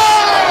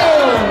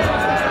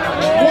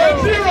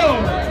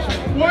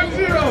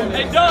 1-0.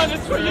 Hey, Don,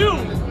 it's for you.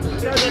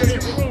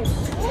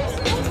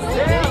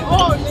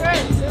 Oh, shit.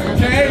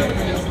 Okay.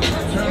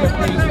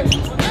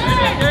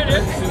 There it is.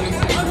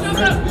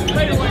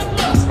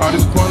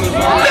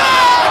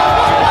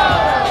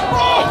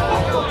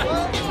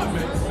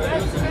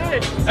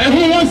 And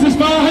who wants this $500?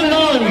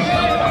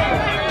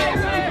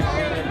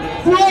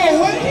 Bro,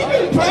 what have you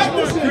been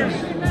practicing?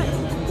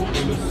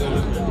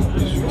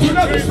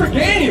 2-0 for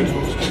game.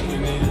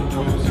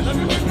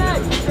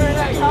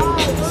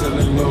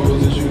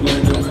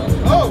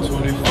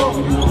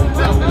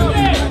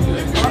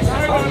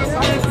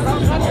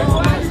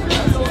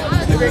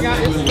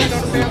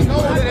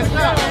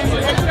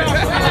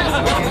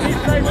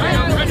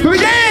 To the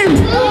game!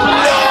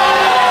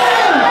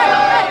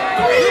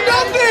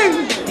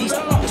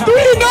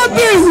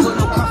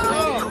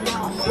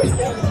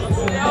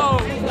 No!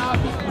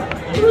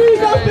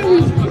 3-0!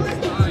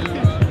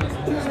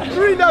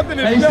 3-0!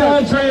 Hey,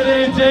 Sean Trey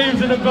and James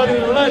in the building,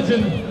 the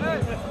legend.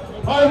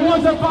 All right, who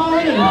wants that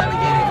 500?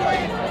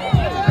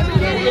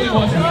 Who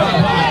wants that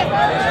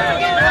 500?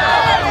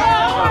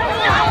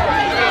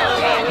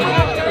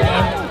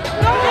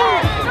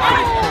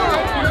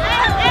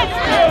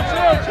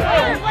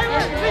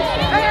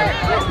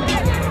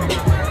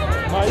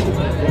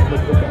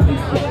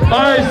 All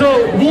right, so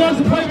who wants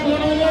to play me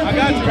one-on-one? I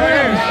got you right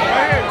here.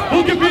 Who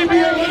can beat me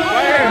in one-on-one?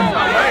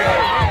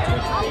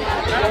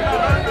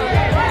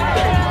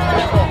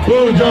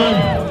 Boom, John. I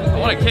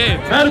want a kid.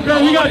 Matter of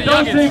fact, we got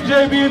Dustin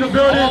JB in the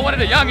building. Oh, one of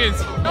the youngins.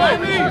 So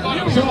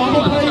I'm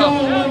gonna play y'all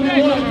one-on-one.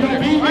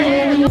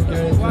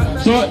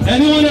 So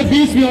anyone that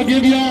beats me, I'll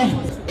give y'all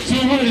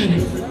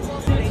 200.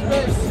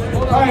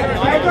 All right,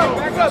 back up.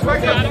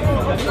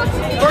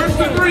 First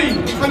to 3.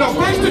 Oh, no,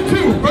 first to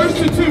 2. First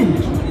to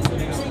 2.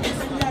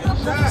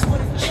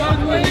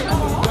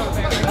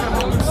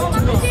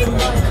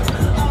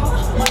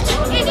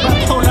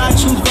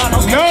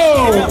 No!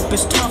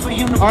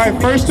 All right,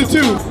 first to 2.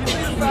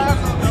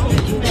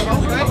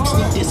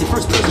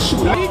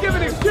 He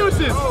giving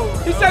excuses.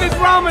 He said it's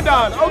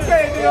Ramadan.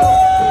 Okay, deal.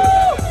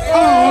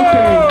 Oh,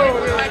 okay.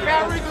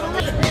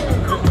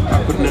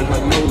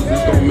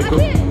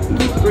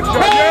 Good job.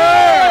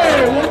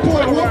 Hey! 1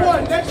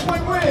 point. Next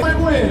point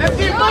win. Let's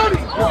get money.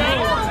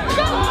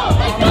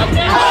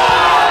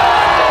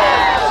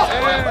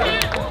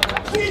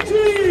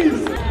 GG's.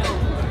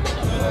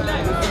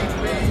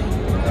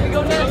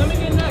 Let me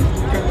get next.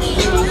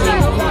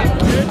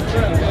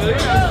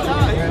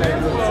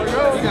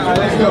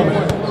 Let's go.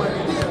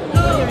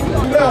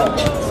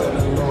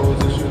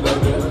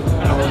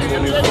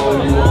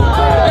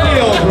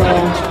 Deal, bro.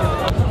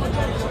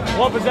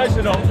 One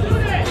possession though.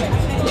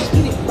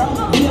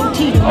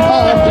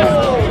 Oh,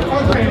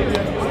 okay.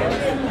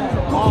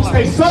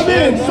 Hey, sub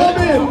in.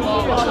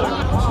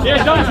 Yeah,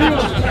 double team him.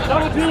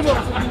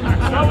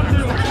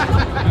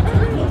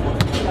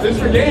 This is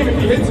for game if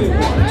he hits it.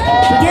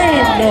 For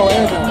game, no,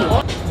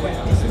 airball.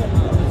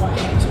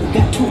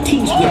 Got 2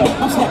 teams here.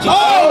 Oh!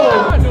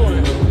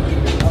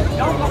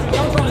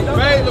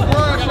 Hey,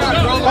 LeBron shot,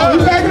 bro. Oh,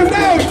 he's backing him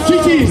down.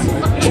 GG's.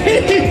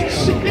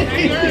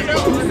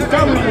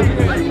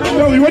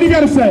 Dolly, what do you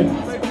got to say?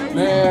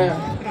 Man,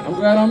 I'm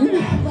glad I'm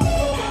here.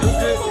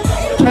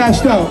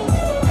 cashed out.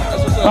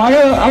 I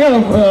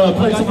gotta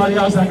play somebody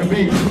else I can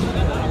beat.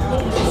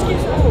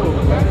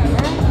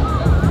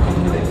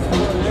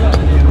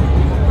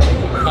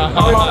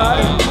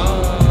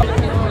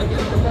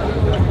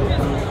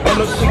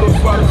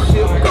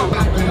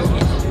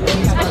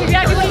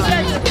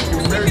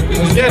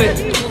 Let's get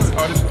it.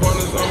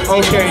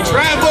 Okay,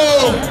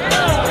 travel!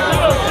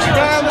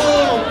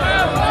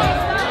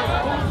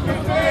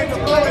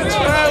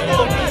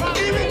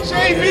 Even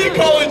JV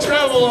calling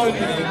travel on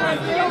you.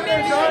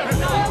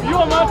 You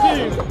on my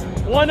team.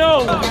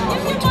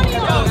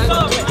 1-0.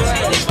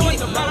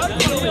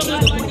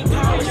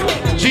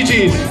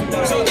 GG's.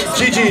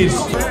 GG's.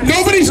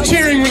 Nobody's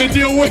cheering when the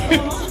deal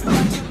wins.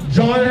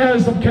 John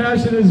has some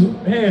cash in his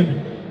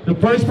hand. The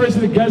first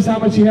person to guess how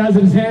much he has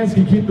in his hands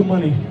can keep the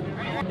money.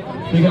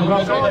 You can roll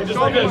just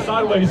like this,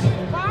 sideways.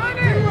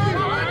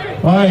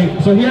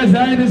 Alright, so he has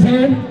that in his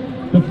hand.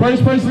 The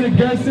first person to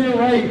guess it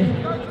right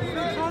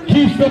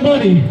keeps the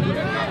money.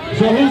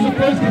 So who's the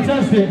first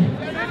contestant?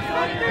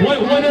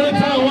 One at a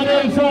time, one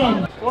at a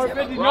time.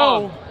 450,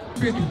 Wrong. no.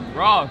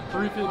 Wrong.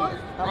 350. Wrong.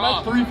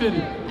 About 350.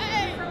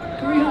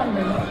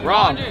 300.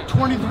 Wrong.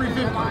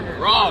 2350.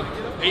 Wrong.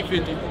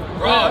 850.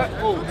 Wrong.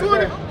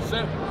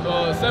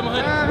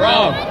 700.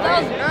 Wrong.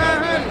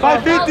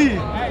 550.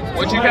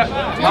 What you got?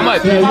 How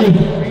much?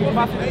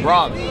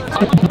 Wrong.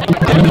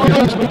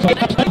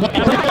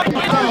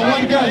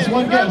 One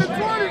guess.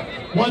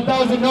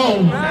 1,000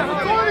 no.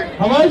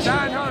 How much?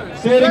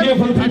 Say it again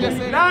for the people.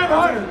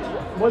 900.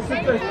 What's the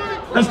thing?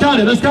 Let's count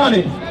it, let's count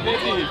it. 50. I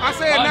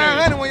said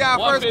 900 when y'all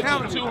first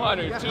counted.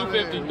 200,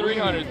 250,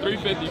 300,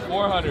 350,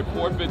 400,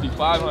 450,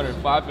 500,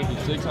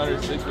 550,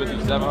 600,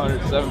 650,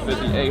 700,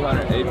 750,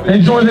 800, 850.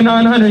 Enjoy the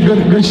 900,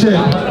 good shit.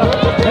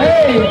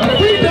 Hey, a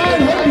free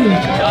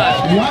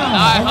 900.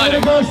 Wow.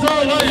 900.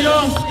 Love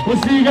y'all.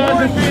 We'll see you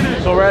guys in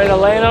Phoenix. So we're in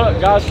Atlanta,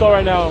 God's Soul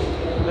right now.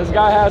 This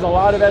guy has a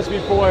lot of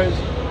SB4s.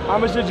 How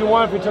much did you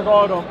want if we took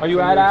all of them? Are you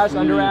at ass,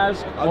 under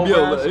ass, over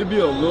ass? It'd be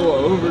a little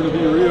over to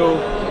be real.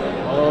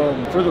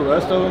 For the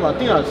rest of them, I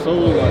think I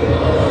sold like,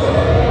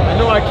 I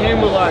know I came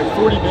with like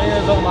 40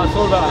 bands of them. I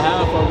sold about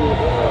half of them.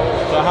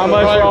 So how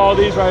much for all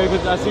these, right?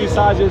 Because I see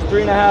sizes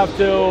 3.5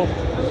 till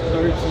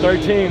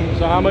 13.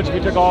 So how much if we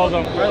took all of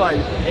them? Probably like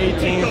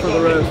 18 for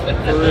the rest.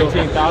 For real.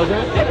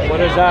 18,000?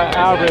 What is that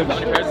average?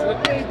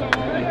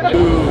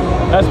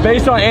 That's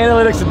based on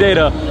analytics and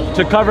data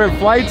to cover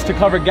flights, to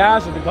cover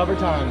gas, and to cover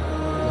time.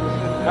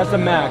 That's the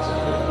max.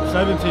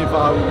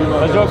 17.5 would be my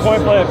Let's do a coin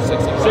flip.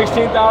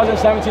 16,000,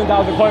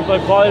 17,000 coin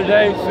flip. Call it a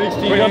day.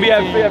 16, we're gonna be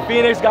at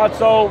Phoenix, Got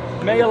Soul,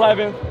 May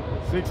 11th.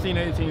 16,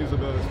 18 is the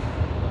best.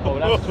 Oh,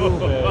 that's too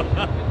bad.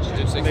 Just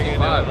do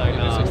 65. Like,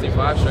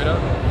 65 straight up.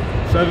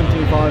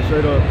 17.5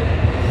 straight up.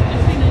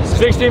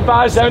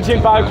 16.5,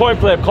 17.5 coin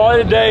flip. Call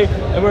it a day,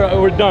 and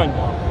we're done.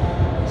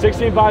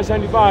 16.5,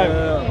 75.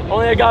 Yeah.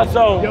 Only at Got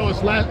Soul. Yo,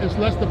 it's less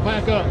to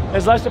pack up.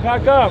 It's less to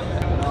pack up.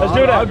 Let's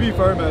do that. I'd be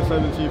firm at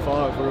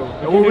 17.5 for real.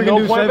 Or we can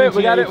do coin flip.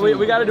 We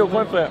gotta do a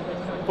coin flip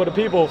for the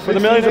people, for the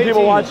millions of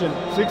people watching.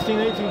 16,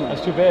 18. That's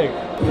too big.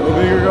 Go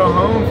big or go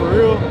home for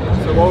real.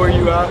 So what were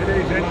you at?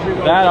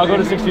 That I'll go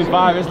to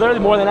 16.5. It's literally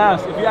more than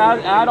ask. If you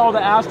add all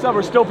the ask stuff,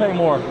 we're still paying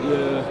more.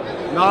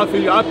 Yeah. Nah, for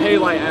you, I pay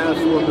like ass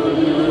for them though,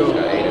 to be real.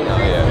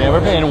 Yeah,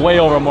 we're paying way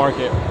over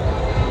market.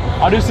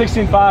 I'll do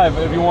 16.5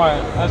 if you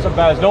want. That's the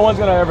best. No one's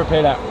gonna ever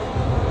pay that.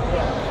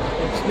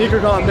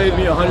 SneakerCon paid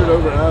me 100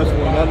 over ass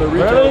one on the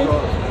retail Really?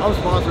 cost. I'm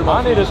sponsored by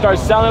I need to start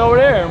selling over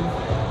there.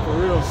 For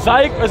real.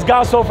 Psych, it's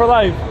Got Soul for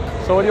life.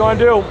 So what do you want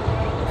to do?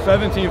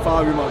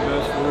 17.5 be my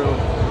best for real.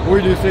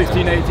 We do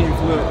 16, 18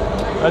 flip.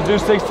 Let's do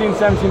 16,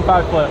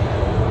 17.5 flip.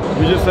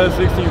 We just said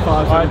 16.5.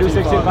 All right, do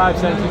 16.5,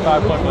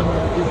 17.5 coin flip.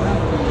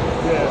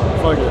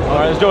 Yeah. Fuck it. All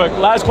right, let's do it.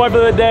 Last coin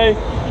flip of the day.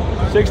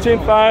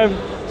 16.5,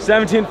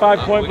 17.5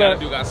 coin We gotta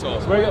flip. do Got Soul.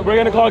 We're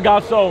gonna call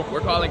Got Soul. We're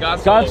calling Got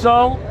Soul. Got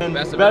Soul,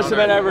 Best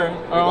event ever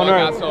on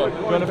Earth. Got Soul. You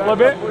wanna flip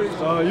it?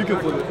 You can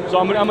flip it. So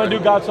I'm gonna do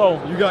Got Soul.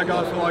 You got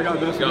Soul, I got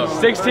best.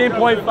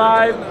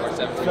 16.5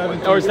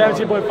 or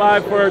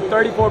 17.5 for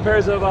 34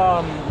 pairs of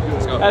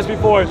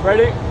SB4s.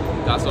 Ready?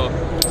 Got Soul.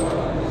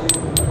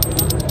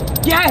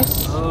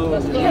 Yes!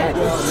 Yes!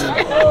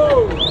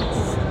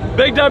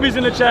 Big W's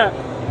in the chat.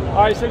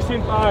 All right,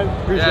 16.5.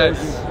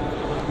 Yes.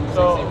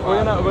 So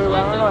I don't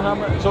know how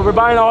much. So we're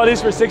buying all these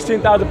for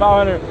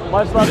 16,500.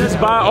 Much love. Just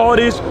buy all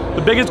these.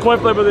 The biggest coin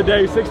flip of the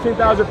day.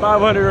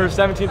 16,500 or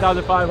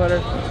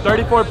 17,500.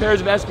 34 pairs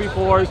of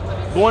SB4s.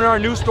 Going to our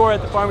new store at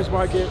the farmers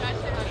market.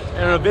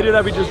 And a video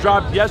that we just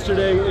dropped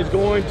yesterday is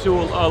going to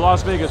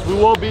Las Vegas. We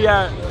will be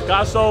at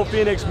Got Soul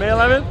Phoenix May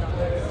 11th.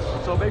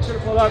 So make sure to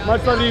pull out.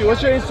 Much love to you.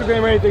 What's your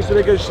Instagram or anything so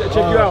they can check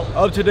you out?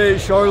 Up to date,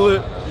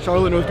 Charlotte,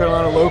 North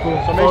Carolina local.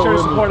 So make sure to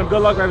support them.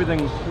 Good luck with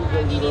everything.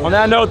 On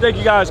that note, thank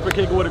you guys for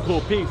kicking with it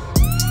cool. Peace.